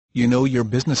You know your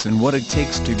business and what it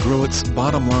takes to grow its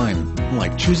bottom line,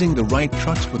 like choosing the right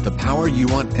trucks with the power you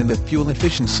want and the fuel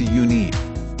efficiency you need.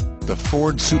 The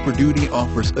Ford Super Duty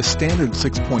offers a standard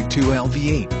 6.2L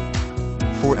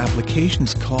V8. For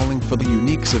applications calling for the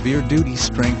unique severe duty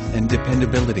strength and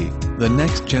dependability, the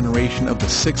next generation of the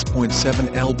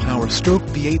 6.7L Power-Stroke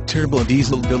V8 turbo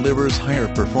diesel delivers higher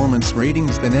performance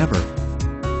ratings than ever.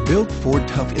 Built Ford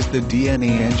Tough is the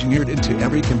DNA engineered into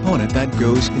every component that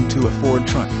goes into a Ford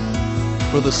truck.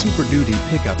 For the Super Duty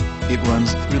pickup, it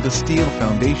runs through the steel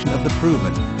foundation of the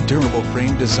proven, durable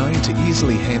frame designed to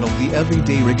easily handle the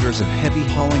everyday rigors of heavy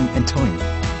hauling and towing.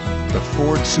 The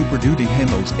Ford Super Duty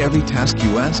handles every task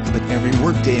you ask of it every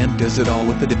workday and does it all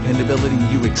with the dependability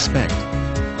you expect.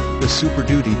 The Super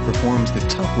Duty performs the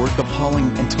tough work of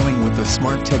hauling and towing with the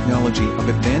smart technology of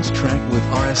AdvanceTrac with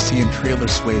RSC and trailer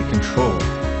sway control.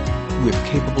 With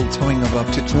capable towing of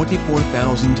up to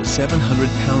 24,700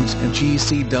 pounds and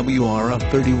GCWR of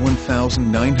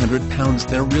 31,900 pounds,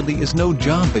 there really is no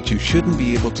job that you shouldn't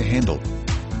be able to handle.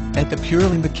 At the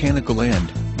purely mechanical end,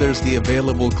 there's the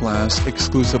available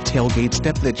class-exclusive tailgate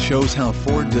step that shows how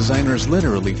Ford designers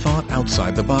literally thought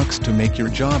outside the box to make your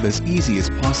job as easy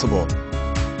as possible.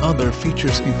 Other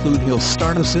features include hill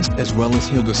start assist as well as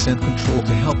hill descent control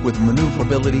to help with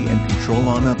maneuverability and control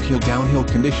on uphill-downhill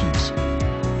conditions.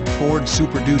 Ford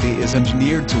Super Duty is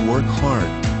engineered to work hard,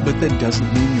 but that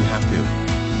doesn't mean you have to.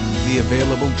 The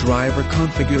available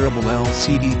driver-configurable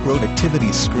LCD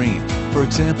productivity screen, for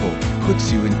example,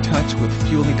 puts you in touch with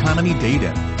fuel economy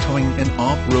data, towing and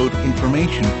off-road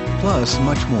information, plus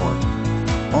much more.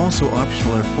 Also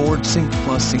optional are Ford Sync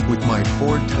Plus Sync with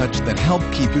MyFord Touch that help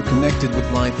keep you connected with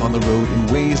life on the road in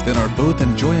ways that are both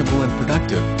enjoyable and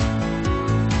productive.